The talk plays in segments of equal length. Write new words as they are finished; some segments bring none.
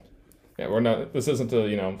Yeah, we're not. This isn't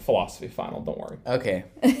a philosophy final. Don't worry. Okay.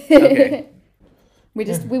 Okay.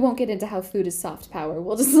 We won't get into how food is soft power.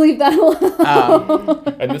 We'll just leave that alone.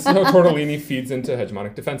 And this is how tortellini feeds into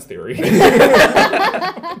hegemonic defense theory.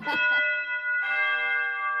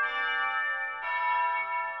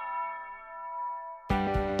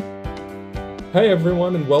 Hey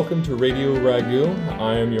everyone, and welcome to Radio Ragu.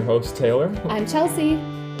 I am your host Taylor. I'm Chelsea.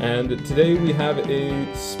 And today we have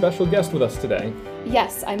a special guest with us today.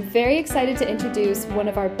 Yes, I'm very excited to introduce one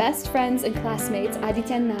of our best friends and classmates,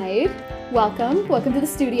 Adithyan Nair. Welcome to the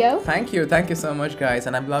studio. Thank you so much, guys.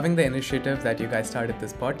 And I'm loving the initiative that you guys started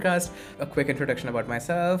this podcast. A quick introduction about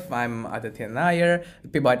myself. I'm Adithyan Nair,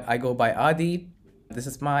 but I go by Adi. This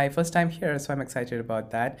is my first time here, so I'm excited about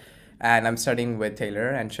that. And I'm studying with Taylor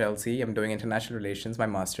and Chelsea. I'm doing international relations, my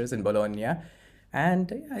master's in Bologna.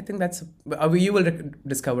 And I think you will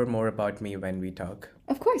discover more about me when we talk.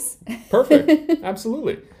 Of course. Perfect.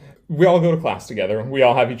 Absolutely. We all go to class together. We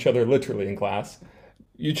all have each other literally in class.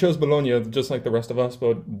 You chose Bologna just like the rest of us,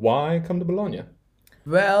 but why come to Bologna?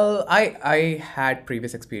 Well, I had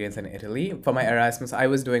previous experience in Italy. For my Erasmus, I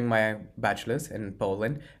was doing my bachelor's in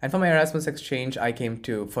Poland. And for my Erasmus exchange, I came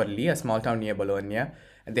to Forlì, a small town near Bologna.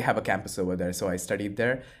 And they have a campus over there, so I studied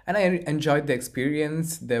there. And I enjoyed the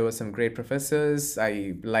experience. There were some great professors.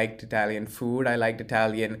 I liked Italian food. I liked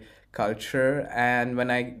Italian culture. And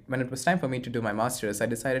when it was time for me to do my master's, I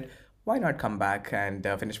decided, why not come back and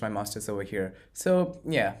finish my master's over here? So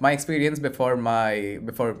yeah, my experience before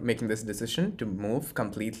making this decision to move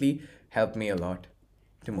completely helped me a lot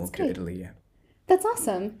to move to Italy. Yeah, that's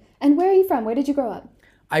awesome. And where are you from? Where did you grow up?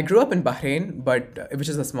 I grew up in Bahrain, which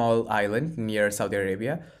is a small island near Saudi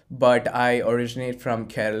Arabia. But I originate from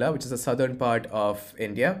Kerala, which is the southern part of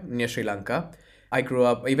India, near Sri Lanka.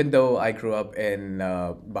 Even though I grew up in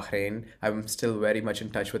Bahrain, I'm still very much in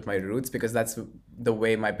touch with my roots because that's the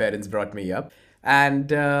way my parents brought me up. And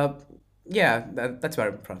that's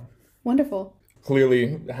where I'm from. Wonderful.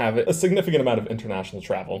 Clearly have a significant amount of international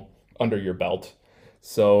travel under your belt.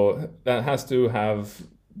 So that has to have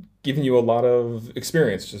given you a lot of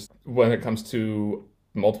experience just when it comes to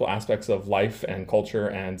multiple aspects of life and culture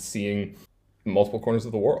and seeing multiple corners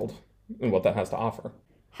of the world and what that has to offer.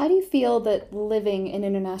 How do you feel that living in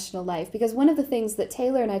international life? Because one of the things that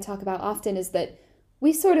Taylor and I talk about often is that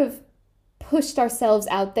we sort of pushed ourselves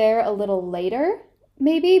out there a little later,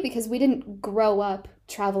 maybe, because we didn't grow up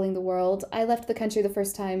traveling the world. I left the country the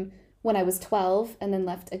first time when I was 12 and then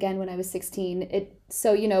left again when I was 16.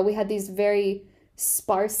 We had these very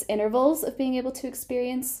sparse intervals of being able to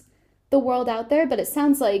experience the world out there, but it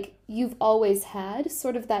sounds like you've always had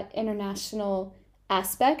sort of that international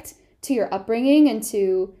aspect to your upbringing and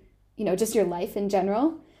to, just your life in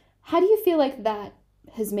general. How do you feel like that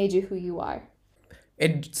has made you who you are?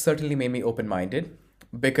 It certainly made me open-minded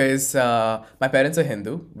because my parents are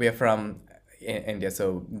Hindu. We are from India,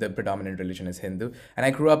 so the predominant religion is Hindu. And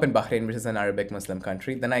I grew up in Bahrain, which is an Arabic Muslim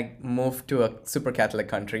country. Then I moved to a super Catholic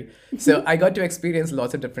country. So I got to experience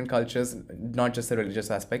lots of different cultures, not just the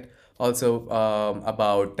religious aspect, also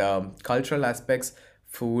about cultural aspects,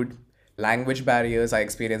 food, language barriers. I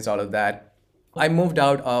experienced all of that. I moved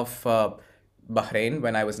out of Bahrain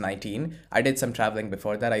when I was 19. I did some traveling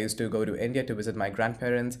before that. I used to go to India to visit my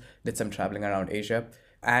grandparents, did some traveling around Asia.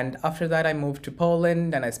 And after that, I moved to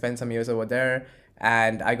Poland and I spent some years over there.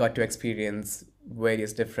 And I got to experience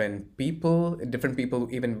various different people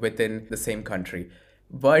even within the same country.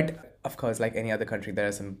 But of course, like any other country, there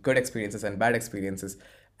are some good experiences and bad experiences.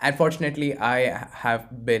 Unfortunately, I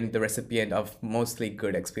have been the recipient of mostly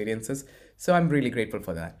good experiences. So I'm really grateful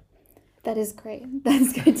for that. That is great.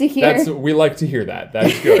 That's good to hear. We like to hear that.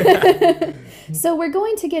 That's good. So we're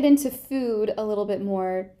going to get into food a little bit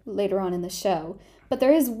more later on in the show. But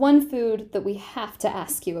there is one food that we have to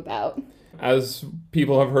ask you about. As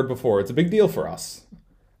people have heard before, it's a big deal for us.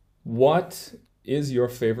 What is your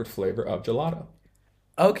favorite flavor of gelato?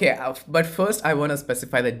 Okay, but first I want to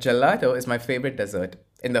specify that gelato is my favorite dessert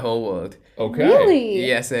in the whole world. Okay. Really?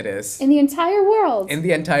 Yes, it is. In the entire world? In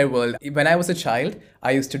the entire world. When I was a child,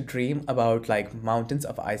 I used to dream about mountains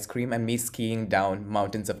of ice cream and me skiing down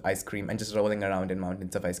mountains of ice cream and just rolling around in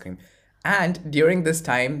mountains of ice cream. And during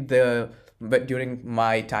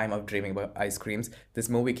my time of dreaming about ice creams, this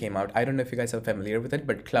movie came out. I don't know if you guys are familiar with it,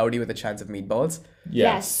 but Cloudy with a Chance of Meatballs.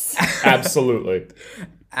 Yes. Absolutely.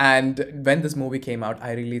 And when this movie came out,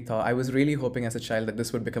 I was really hoping as a child that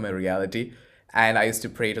this would become a reality. And I used to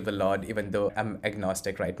pray to the Lord, even though I'm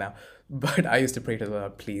agnostic right now. But I used to pray to the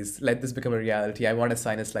Lord, please, let this become a reality. I want a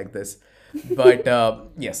sinus like this. But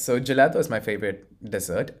yes, so gelato is my favorite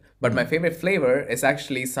dessert. But my favorite flavor is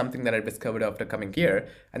actually something that I discovered after coming here,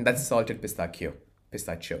 and that's salted pistachio.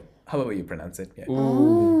 pistachio, however you pronounce it. Yeah.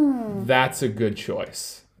 Ooh, that's a good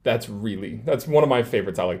choice. That's one of my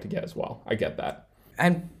favorites I like to get as well. I get that.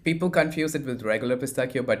 And people confuse it with regular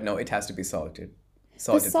pistachio, but no, it has to be salted. The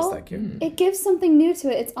Salted salt, pistachio. it gives something new to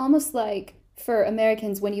it. It's almost like for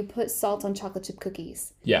Americans when you put salt on chocolate chip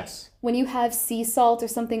cookies. Yes. When you have sea salt or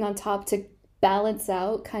something on top to balance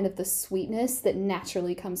out kind of the sweetness that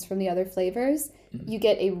naturally comes from the other flavors, you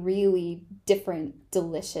get a really different,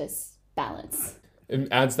 delicious balance. It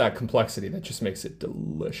adds that complexity that just makes it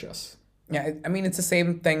delicious. Yeah, I mean, it's the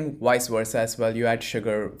same thing vice versa as well. You add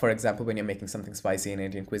sugar, for example, when you're making something spicy in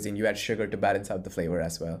Indian cuisine, you add sugar to balance out the flavor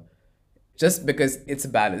as well. Just because it's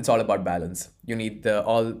all about balance. You need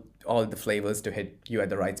all the flavors to hit you at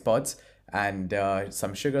the right spots, and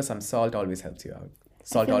some sugar, some salt always helps you out.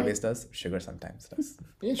 Salt always does, sugar sometimes does.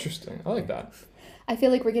 Interesting. I like that. I feel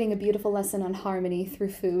like we're getting a beautiful lesson on harmony through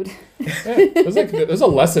food. Yeah, there's a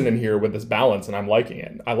lesson in here with this balance, and I'm liking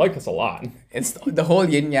it. I like this a lot. It's the whole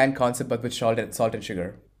yin yang concept, but with salt and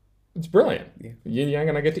sugar. It's brilliant. Yeah. Yin yang,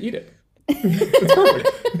 and I get to eat it. It's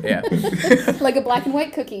perfect. Yeah. Like a black and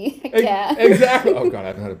white cookie. Yeah. Exactly. Oh god, I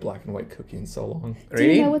haven't had a black and white cookie in so long. Do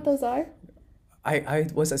you know what those are? I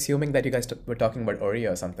was assuming that you guys were talking about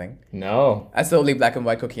Oreo or something. No. That's the only black and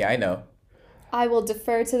white cookie I know. I will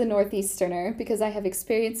defer to the Northeasterner because I have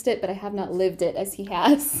experienced it, but I have not lived it as he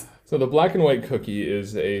has. So the black and white cookie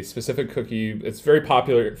is a specific cookie. It's very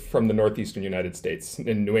popular from the northeastern United States,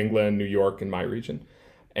 in New England, New York, and my region.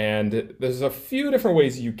 And there's a few different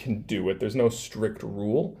ways you can do it. There's no strict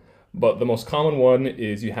rule, but the most common one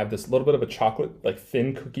is you have this little bit of a chocolate, like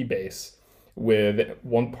thin cookie base, with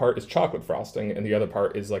one part is chocolate frosting and the other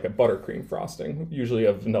part is like a buttercream frosting, usually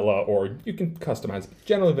a vanilla, or you can customize,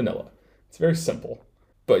 generally vanilla. It's very simple,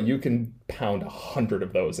 but you can pound 100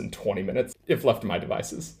 of those in 20 minutes if left to my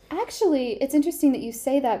devices. Actually, it's interesting that you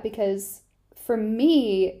say that because for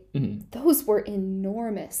me, those were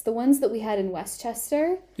enormous. The ones that we had in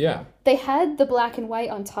Westchester, Yeah. they had the black and white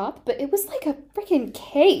on top, but it was like a freaking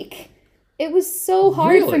cake. It was so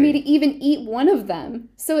hard for me to even eat one of them.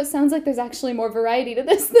 So it sounds like there's actually more variety to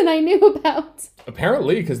this than I knew about.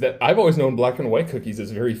 Apparently, because I've always known black and white cookies as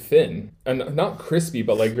very thin and not crispy,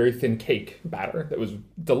 but like very thin cake batter that was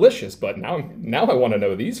delicious. But now I want to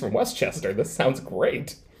know these from Westchester. This sounds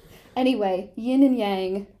great. Anyway, yin and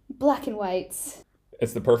yang, black and whites.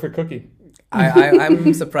 It's the perfect cookie.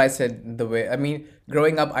 I'm surprised at the way. I mean,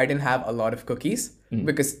 growing up, I didn't have a lot of cookies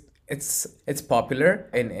because it's popular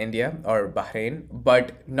in India or Bahrain,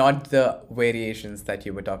 but not the variations that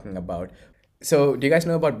you were talking about. So, do you guys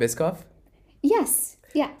know about Biscoff? Yes,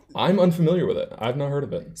 yeah. I'm unfamiliar with it. I've not heard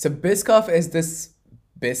of it. So, Biscoff is this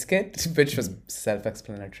biscuit, which was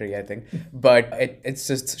self-explanatory, I think. But it's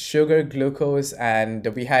just sugar, glucose, and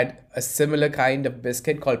we had a similar kind of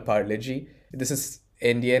biscuit called Parle-G. This is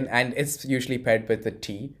Indian, and it's usually paired with the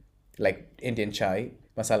tea, like Indian chai,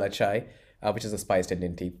 masala chai, which is a spiced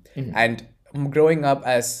Indian tea. And growing up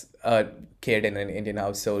as a kid in an Indian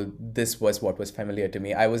household, this was what was familiar to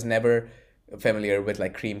me. I was never familiar with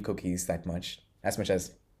like cream cookies as much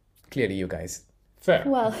as clearly you guys. Fair.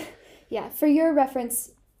 Well, yeah, for your reference,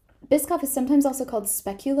 Biscoff is sometimes also called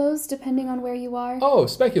speculoos, depending on where you are. Oh,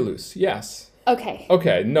 speculoos. Yes. Okay.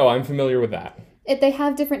 Okay. No, I'm familiar with that. They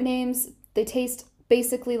have different names. They taste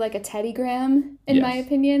basically like a Teddy Graham, in my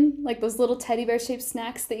opinion. Like those little teddy bear shaped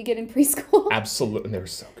snacks that you get in preschool. Absolutely. They were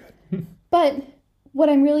so good. But what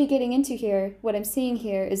I'm really getting into here, what I'm seeing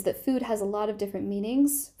here, is that food has a lot of different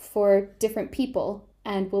meanings for different people.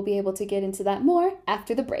 And we'll be able to get into that more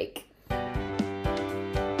after the break.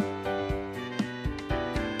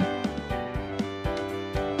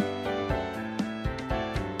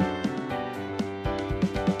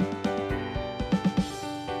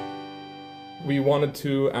 We wanted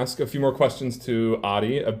to ask a few more questions to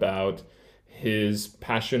Adi about his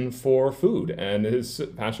passion for food and his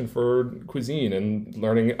passion for cuisine and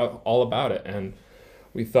learning all about it. And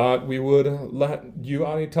we thought we would let you,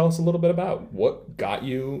 Adi, tell us a little bit about what got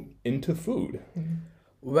you into food.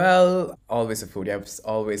 Well, always a foodie. I was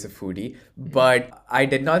always a foodie. But I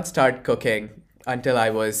did not start cooking until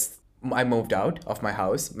I moved out of my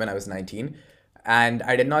house when I was 19. And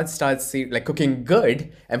I did not start cooking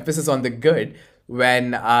good, emphasis on the good,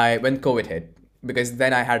 when COVID hit. Because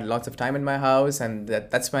then I had lots of time in my house, and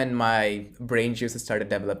that's when my brain juices started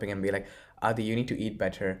developing and be like, Adi, you need to eat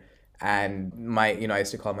better. And I used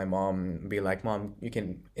to call my mom and be like, Mom, you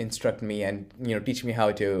can instruct me and, teach me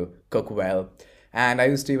how to cook well. And I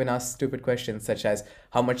used to even ask stupid questions such as,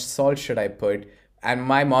 how much salt should I put? And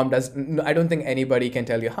my mom I don't think anybody can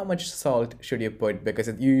tell you how much salt should you put, because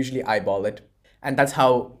you usually eyeball it. And that's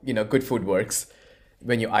how, good food works.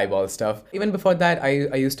 when you eyeball stuff. Even before that,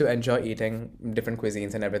 I used to enjoy eating different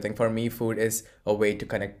cuisines and everything. For me, food is a way to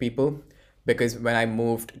connect people because when I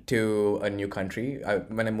moved to a new country,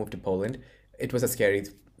 when I moved to Poland, it was a scary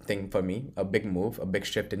thing for me, a big move, a big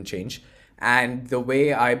shift and change. And the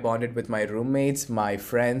way I bonded with my roommates, my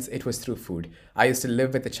friends, it was through food. I used to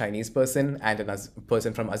live with a Chinese person and a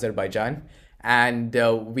person from Azerbaijan. And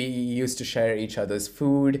we used to share each other's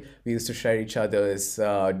food. We used to share each other's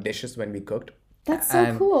dishes when we cooked. That's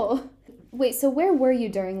so cool. Wait, so where were you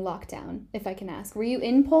during lockdown, if I can ask? Were you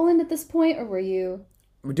in Poland at this point, or were you...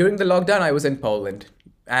 During the lockdown, I was in Poland.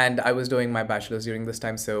 And I was doing my bachelor's during this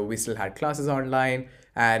time, so we still had classes online.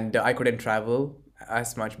 And I couldn't travel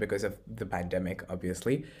as much because of the pandemic,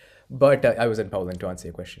 obviously. But I was in Poland, to answer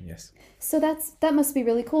your question, yes. So that must be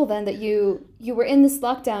really cool then, that you were in this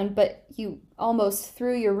lockdown, but you almost,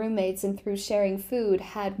 through your roommates and through sharing food,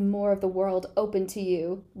 had more of the world open to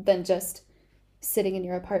you than just sitting in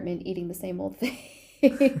your apartment eating the same old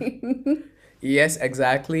thing. Yes,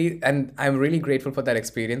 exactly. And I'm really grateful for that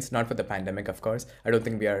experience, not for the pandemic, of course. I don't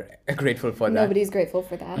think we are grateful for that. Nobody's grateful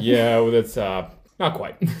for that. Yeah, well, that's not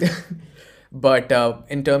quite. But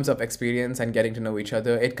in terms of experience and getting to know each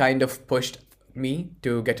other, it kind of pushed me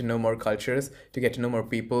to get to know more cultures, to get to know more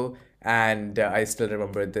people. And I still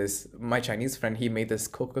remember this. My Chinese friend, he made this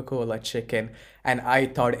Coca-Cola chicken, and I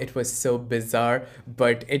thought it was so bizarre,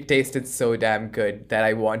 but it tasted so damn good that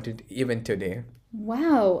I wanted even today.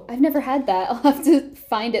 Wow, I've never had that. I'll have to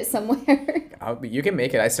find it somewhere. You can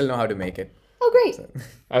make it. I still know how to make it. Oh, great.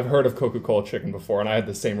 I've heard of Coca-Cola chicken before, and I had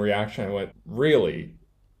the same reaction. I went, really?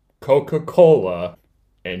 Coca-Cola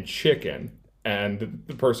and chicken? And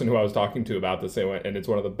the person who I was talking to about this, they went, and it's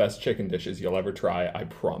one of the best chicken dishes you'll ever try, I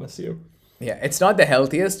promise you. Yeah, it's not the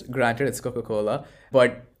healthiest, granted, it's Coca-Cola,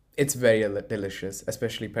 but it's very delicious,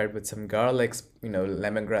 especially paired with some garlic,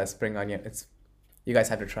 lemongrass, spring onion. You guys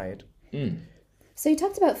have to try it. So you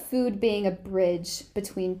talked about food being a bridge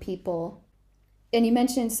between people, and you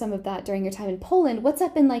mentioned some of that during your time in Poland. What's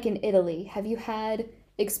that been like in Italy? Have you had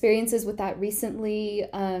experiences with that recently?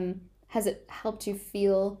 Has it helped you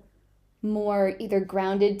feel more either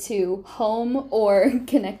grounded to home or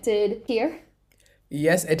connected here?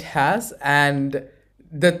 Yes, it has. And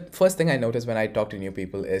the first thing I notice when I talk to new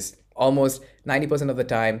people is almost 90% of the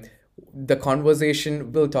time, the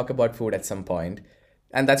conversation will talk about food at some point.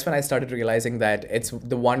 And that's when I started realizing that it's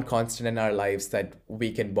the one constant in our lives that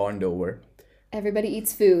we can bond over. Everybody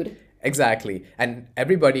eats food. Exactly. And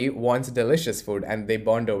everybody wants delicious food and they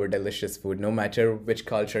bond over delicious food, no matter which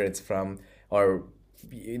culture it's from or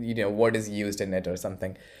what is used in it or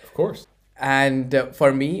something. Of course. And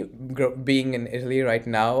for me, being in Italy right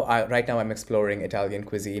now, I'm exploring Italian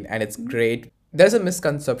cuisine, and it's great. There's a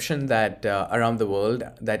misconception that around the world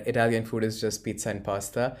that Italian food is just pizza and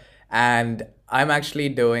pasta. And I'm actually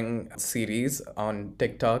doing a series on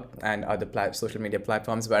TikTok and other social media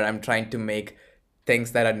platforms where I'm trying to make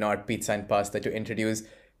things that are not pizza and pasta to introduce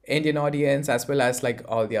Indian audience as well as like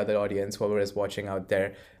all the other audience, whoever is watching out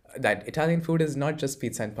there, that Italian food is not just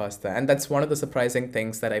pizza and pasta. And that's one of the surprising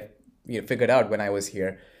things that I figured out when I was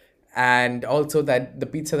here. And also that the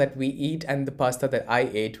pizza that we eat and the pasta that I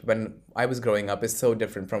ate when I was growing up is so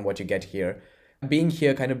different from what you get here. Being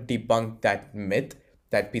here kind of debunked that myth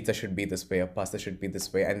that pizza should be this way or pasta should be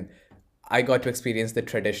this way. And I got to experience the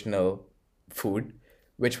traditional food,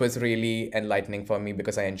 which was really enlightening for me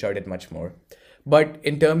because I enjoyed it much more. But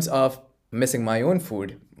in terms of missing my own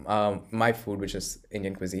food, my food, which is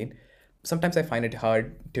Indian cuisine, sometimes I find it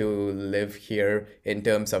hard to live here in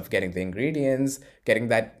terms of getting the ingredients, getting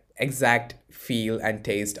that exact feel and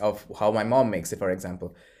taste of how my mom makes it, for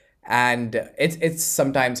example. And it's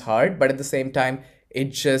sometimes hard, but at the same time, it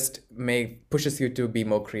just pushes you to be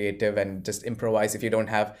more creative and just improvise. If you don't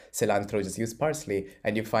have cilantro, just use parsley,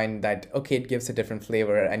 and you find that, okay, it gives a different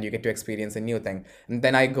flavor and you get to experience a new thing. And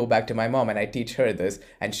then I go back to my mom and I teach her this,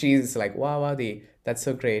 and she's like, wow, Adi, that's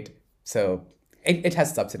so great. So it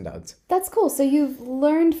has its ups and downs. That's cool. So you've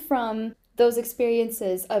learned from those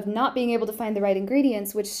experiences of not being able to find the right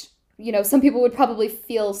ingredients, which, some people would probably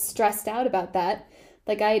feel stressed out about that.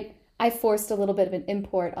 Like I forced a little bit of an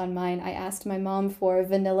import on mine. I asked my mom for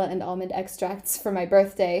vanilla and almond extracts for my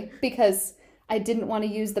birthday because I didn't want to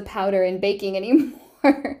use the powder in baking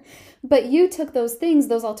anymore. But you took those things,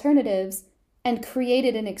 those alternatives, and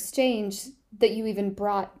created an exchange that you even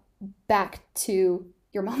brought back to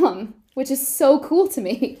your mom, which is so cool to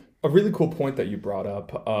me. A really cool point that you brought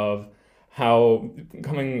up of how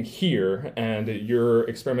coming here and you're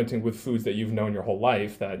experimenting with foods that you've known your whole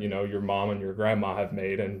life that, your mom and your grandma have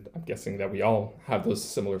made, and I'm guessing that we all have those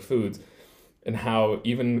similar foods. and how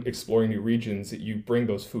even exploring new regions, you bring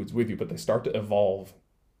those foods with you, but they start to evolve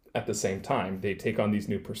at the same time. They take on these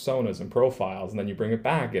new personas and profiles, and then you bring it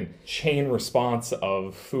back, and chain response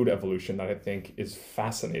of food evolution that I think is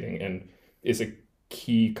fascinating and is a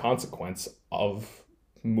key consequence of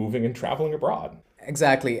moving and traveling abroad.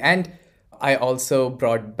 Exactly. And I also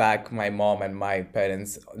brought back my mom and my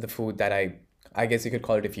parents the food that I guess you could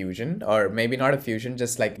call it a fusion, or maybe not a fusion,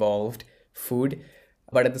 just like evolved food.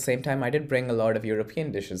 But at the same time, I did bring a lot of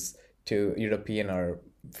European dishes to European or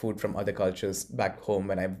food from other cultures back home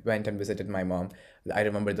when I went and visited my mom. I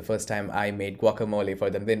remember the first time I made guacamole for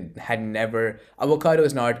them. They had never, avocado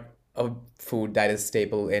is not a food that is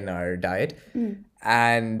staple in our diet.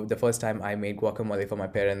 And the first time I made guacamole for my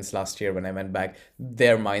parents last year when I went back,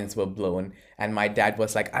 their minds were blown. And my dad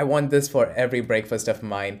was like, I want this for every breakfast of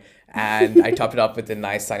mine. And I topped it up with a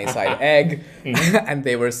nice sunny side egg. And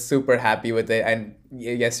they were super happy with it. And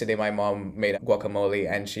yesterday my mom made guacamole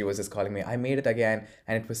and she was just calling me, I made it again.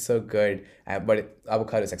 And it was so good. But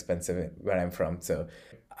avocado is expensive where I'm from. So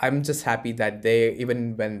I'm just happy that they,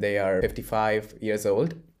 even when they are 55 years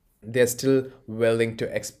old, they're still willing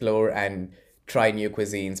to explore and try new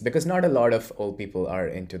cuisines, because not a lot of old people are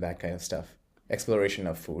into that kind of stuff, exploration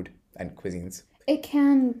of food and cuisines. It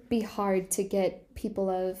can be hard to get people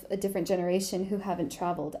of a different generation who haven't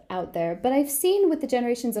traveled out there, but I've seen with the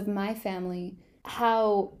generations of my family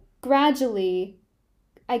how gradually,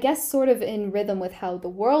 I guess sort of in rhythm with how the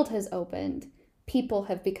world has opened, people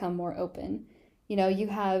have become more open. You know, you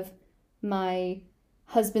have my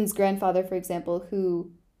husband's grandfather, for example,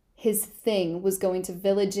 who his thing was going to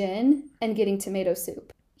Village Inn and getting tomato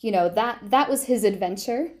soup. You know, that was his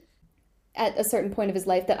adventure at a certain point of his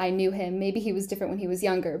life that I knew him. Maybe he was different when he was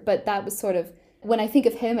younger, but that was sort of, when I think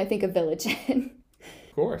of him, I think of Village Inn.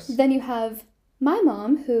 Of course. Then you have my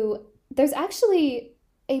mom, who, there's actually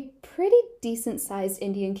a pretty decent sized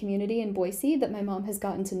Indian community in Boise that my mom has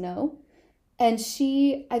gotten to know. And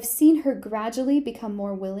I've seen her gradually become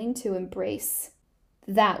more willing to embrace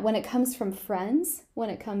that when it comes from friends, when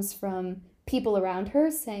it comes from people around her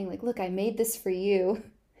saying like, look, I made this for you.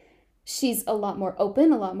 She's a lot more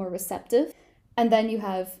open, a lot more receptive. And then you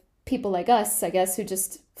have people like us, I guess, who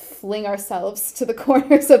just fling ourselves to the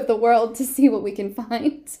corners of the world to see what we can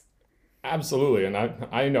find. Absolutely. And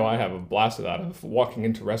I know I have a blast of that, of walking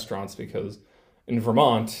into restaurants, because in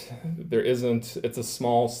Vermont, it's a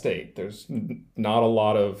small state. There's not a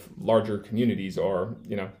lot of larger communities or,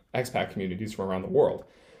 expat communities from around the world,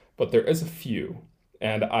 but there is a few.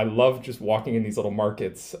 And I love just walking in these little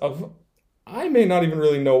markets I may not even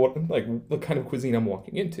really know what kind of cuisine I'm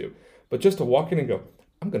walking into, but just to walk in and go,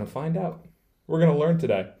 I'm going to find out. We're going to learn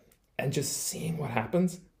today. And just seeing what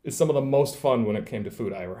happens is some of the most fun when it came to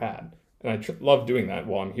food I ever had. And I love doing that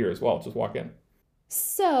while I'm here as well. Just walk in.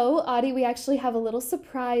 So, Adi, we actually have a little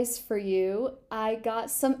surprise for you. I got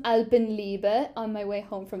some Alpenliebe on my way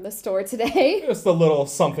home from the store today. Just a little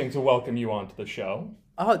something to welcome you onto the show.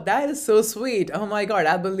 Oh, that is so sweet. Oh my God,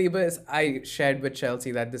 Alpenliebe I shared with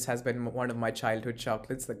Chelsea that this has been one of my childhood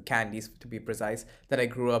chocolates, the candies to be precise, that I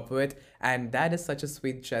grew up with. And that is such a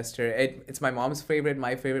sweet gesture. It's my mom's favorite,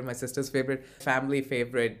 my sister's favorite, family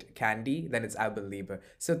favorite candy. Then it's Alpenliebe.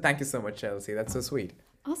 So thank you so much, Chelsea. That's so sweet.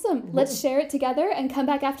 Awesome. Let's share it together and come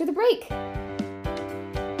back after the break.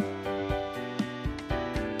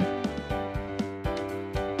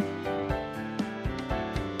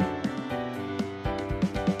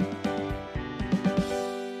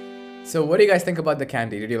 So what do you guys think about the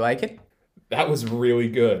candy? Did you like it? That was really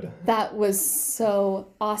good. That was so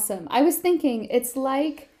awesome. I was thinking it's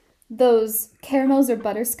like those caramels or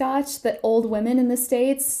butterscotch that old women in the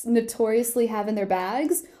States notoriously have in their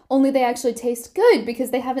bags, only they actually taste good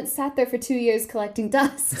because they haven't sat there for 2 years collecting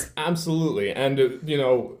dust. Absolutely. And,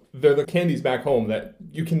 they're the candies back home that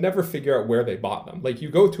you can never figure out where they bought them. Like, you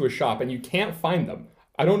go to a shop and you can't find them.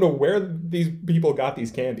 I don't know where these people got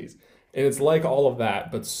these candies. And it's like all of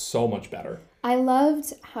that, but so much better. I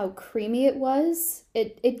loved how creamy it was.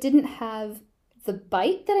 It didn't have the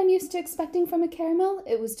bite that I'm used to expecting from a caramel.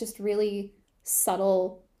 It was just really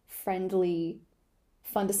subtle, friendly,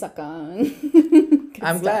 fun to suck on.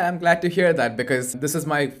 I'm glad to hear that, because this is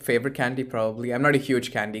my favorite candy probably. I'm not a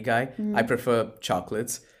huge candy guy. I prefer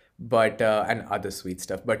chocolates, but and other sweet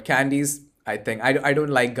stuff. But candies, I think I don't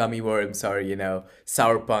like gummy worms or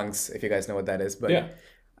sour punks, if you guys know what that is. But yeah.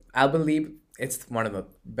 Alpenliebe, it's one of the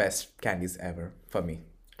best candies ever for me.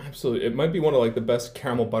 Absolutely. It might be one of the best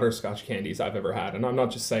caramel butterscotch candies I've ever had. And I'm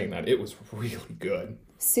not just saying that. It was really good.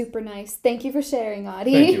 Super nice. Thank you for sharing,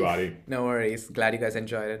 Adi. Thank you, Adi. No worries. Glad you guys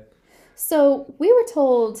enjoyed it. So we were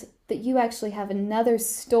told that you actually have another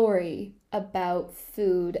story about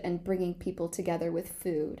food and bringing people together with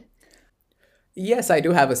food. Yes, I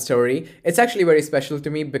do have a story. It's actually very special to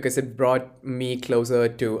me because it brought me closer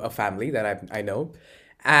to a family that I know.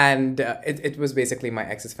 And it was basically my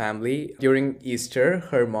ex's family. During Easter,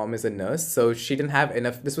 her mom is a nurse, so she didn't have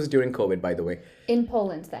enough. This was during COVID, by the way. In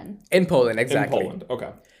Poland, then. In Poland, In exactly. Poland.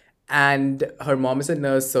 Okay. And her mom is a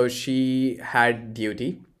nurse, so she had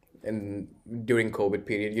duty in during COVID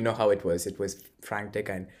period. You know how it was. It was frantic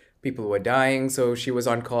and people were dying, so she was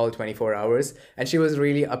on call 24 hours, and she was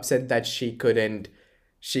really upset that she couldn't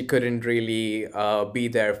really be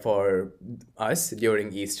there for us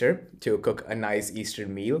during Easter to cook a nice Easter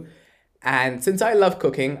meal. And since I love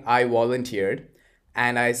cooking, I volunteered,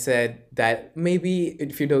 and I said that maybe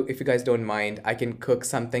if you guys don't mind, I can cook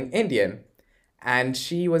something Indian. And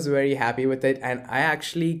she was very happy with it, and I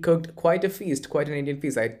actually cooked quite a feast, quite an Indian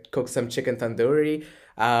feast. I cooked some chicken tandoori,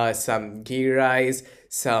 some ghee rice,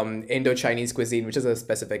 some Indo-Chinese cuisine, which is a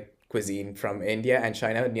specific cuisine from India and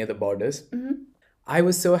China near the borders. I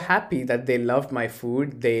was so happy that they loved my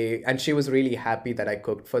food. And she was really happy that I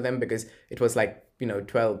cooked for them because it was like,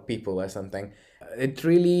 12 people or something. It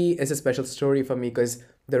really is a special story for me because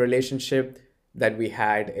the relationship that we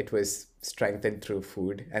had, it was strengthened through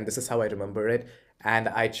food. And this is how I remember it. And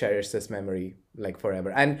I cherish this memory like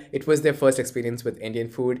forever. And it was their first experience with Indian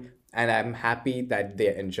food. And I'm happy that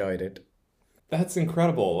they enjoyed it. That's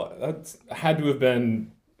incredible. That's had to have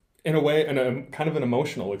been, in a way, kind of an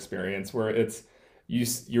emotional experience where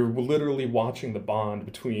you're literally watching the bond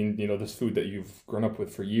between this food that you've grown up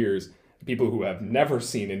with for years, people who have never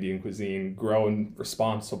seen Indian cuisine grow and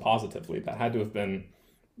respond so positively. That had to have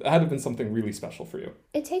been something really special for you.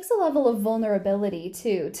 It takes a level of vulnerability,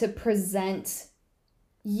 too, to present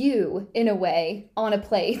you, in a way, on a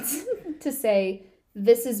plate, to say,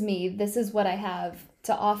 this is me, this is what I have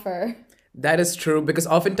to offer. That is true because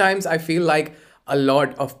oftentimes I feel like a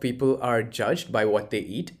lot of people are judged by what they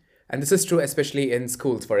eat. And this is true, especially in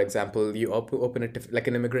schools. For example, you open like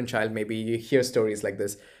an immigrant child, maybe you hear stories like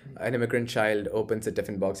this. An immigrant child opens a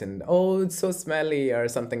tiffin box and, oh, it's so smelly or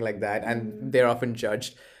something like that. And they're often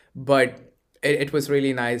judged. But it was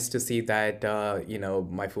really nice to see that,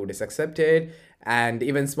 my food is accepted. And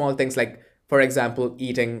even small things like, for example,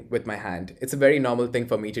 eating with my hand. It's a very normal thing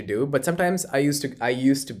for me to do. But sometimes I used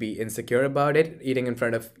to be insecure about it, eating in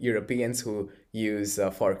front of Europeans who use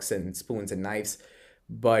forks and spoons and knives.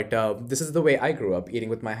 But this is the way I grew up, eating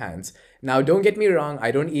with my hands. Now, don't get me wrong.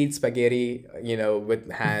 I don't eat spaghetti,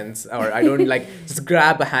 with hands, or I don't like just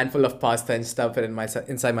grab a handful of pasta and stuff it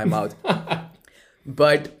inside my mouth.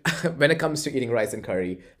 But when it comes to eating rice and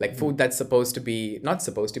curry, like food that's not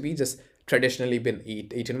supposed to be, just traditionally been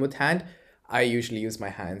eaten with hand, I usually use my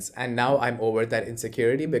hands. And now I'm over that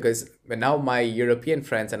insecurity because now my European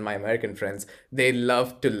friends and my American friends, they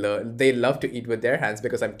love to learn, they love to eat with their hands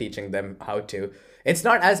because I'm teaching them how to. It's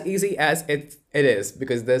not as easy as it is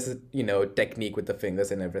because there's, technique with the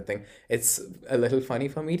fingers and everything. It's a little funny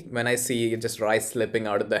for me when I see just rice slipping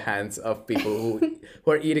out of the hands of people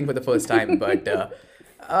who are eating for the first time. But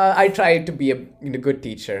I try to be a good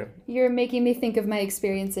teacher. You're making me think of my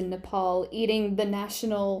experience in Nepal, eating the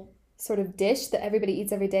national sort of dish that everybody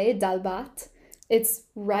eats every day, dal bhat. It's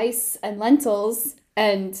rice and lentils,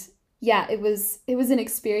 and yeah, it was an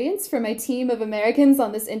experience for my team of Americans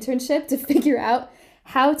on this internship to figure out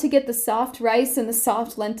how to get the soft rice and the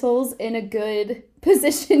soft lentils in a good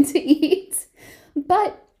position to eat.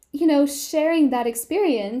 But, sharing that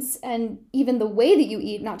experience and even the way that you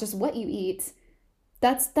eat, not just what you eat,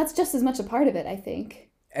 that's just as much a part of it, I think.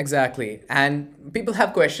 Exactly. And people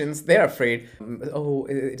have questions. They're afraid. Oh,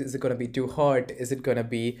 is it going to be too hot? Is it going to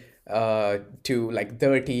be too like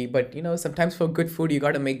dirty? But sometimes for good food, you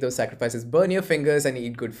got to make those sacrifices. Burn your fingers and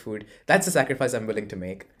eat good food. That's a sacrifice I'm willing to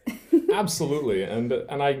make. Absolutely. And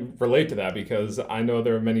I relate to that because I know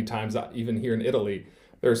there are many times, even here in Italy,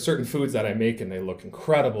 there are certain foods that I make and they look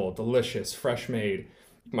incredible, delicious, fresh made.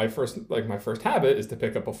 My first habit is to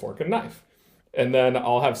pick up a fork and knife. And then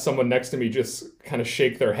I'll have someone next to me just kind of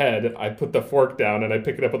shake their head. I put the fork down and I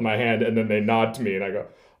pick it up with my hand and then they nod to me and I go,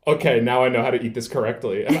 okay, now I know how to eat this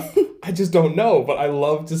correctly. And I just don't know, but I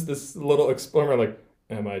love just this little experiment. Like,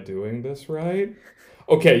 am I doing this right?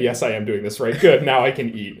 Okay, yes, I am doing this right. Good, now I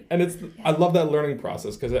can eat. And I love that learning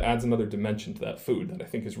process because it adds another dimension to that food that I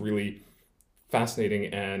think is really fascinating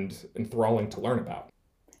and enthralling to learn about.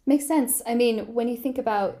 Makes sense. I mean, when you think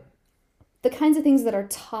about the kinds of things that are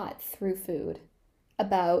taught through food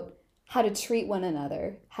about how to treat one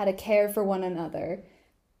another, how to care for one another.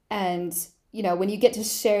 And, when you get to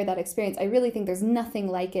share that experience, I really think there's nothing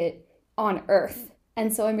like it on earth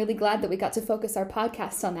And so I'm really glad that we got to focus our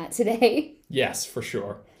podcast on that today. Yes, for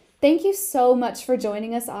sure. Thank you so much for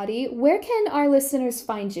joining us, Adi. Where can our listeners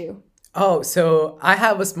find you? Oh, so I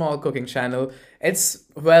have a small cooking channel. It's,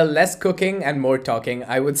 well, less cooking and more talking,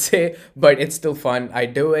 I would say, but it's still fun. I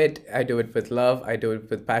do it. I do it with love. I do it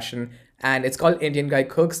with passion. And it's called Indian Guy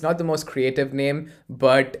Cooks. Not the most creative name,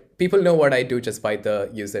 but people know what I do just by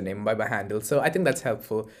the username, by my handle. So I think that's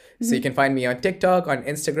helpful. So you can find me on TikTok, on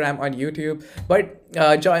Instagram, on YouTube. But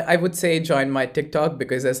I would say join my TikTok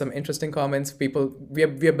because there's some interesting comments. People, we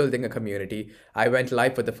are building a community. I went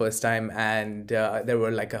live for the first time and there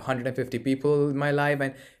were like 150 people in my live,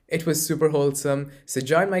 and it was super wholesome. So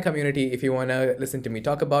join my community if you want to listen to me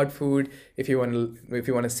talk about food, if you want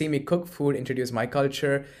to see me cook food, introduce my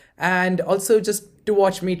culture, and also just to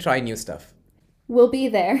watch me try new stuff. We'll be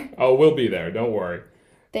there. Oh, we'll be there. Don't worry.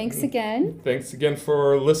 Thanks again. Thanks again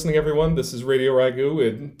for listening, everyone. This is Radio Ragu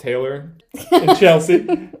with Taylor and Chelsea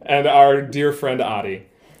and our dear friend Adi.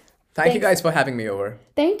 Thank you guys for having me over.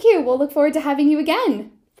 Thank you. We'll look forward to having you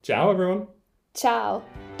again. Ciao, everyone. Ciao.